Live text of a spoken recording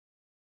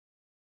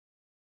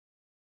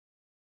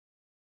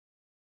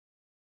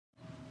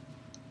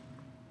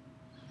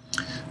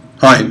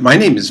Hi, my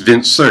name is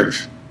Vint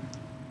Cerf.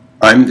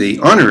 I'm the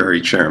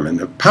honorary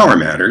chairman of Power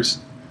Matters,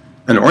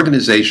 an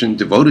organization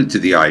devoted to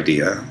the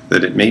idea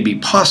that it may be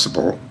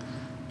possible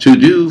to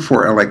do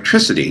for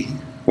electricity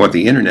what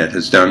the internet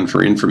has done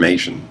for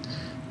information.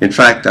 In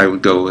fact, I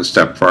would go a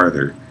step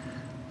farther.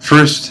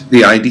 First,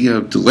 the idea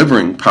of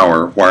delivering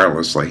power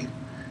wirelessly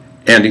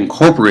and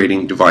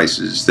incorporating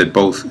devices that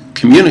both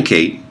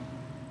communicate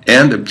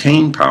and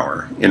obtain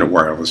power in a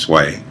wireless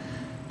way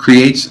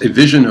creates a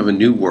vision of a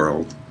new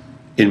world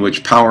in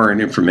which power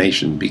and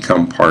information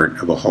become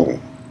part of a whole.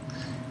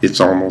 It's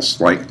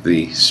almost like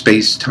the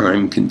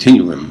space-time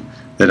continuum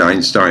that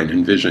Einstein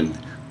envisioned,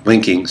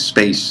 linking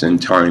space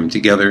and time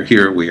together.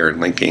 Here we are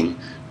linking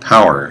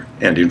power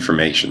and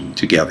information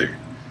together.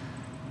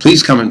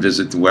 Please come and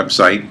visit the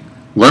website,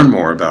 learn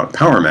more about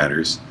Power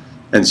Matters,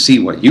 and see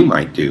what you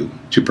might do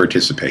to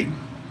participate.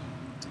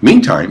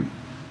 Meantime,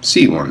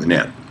 see you on the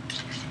net.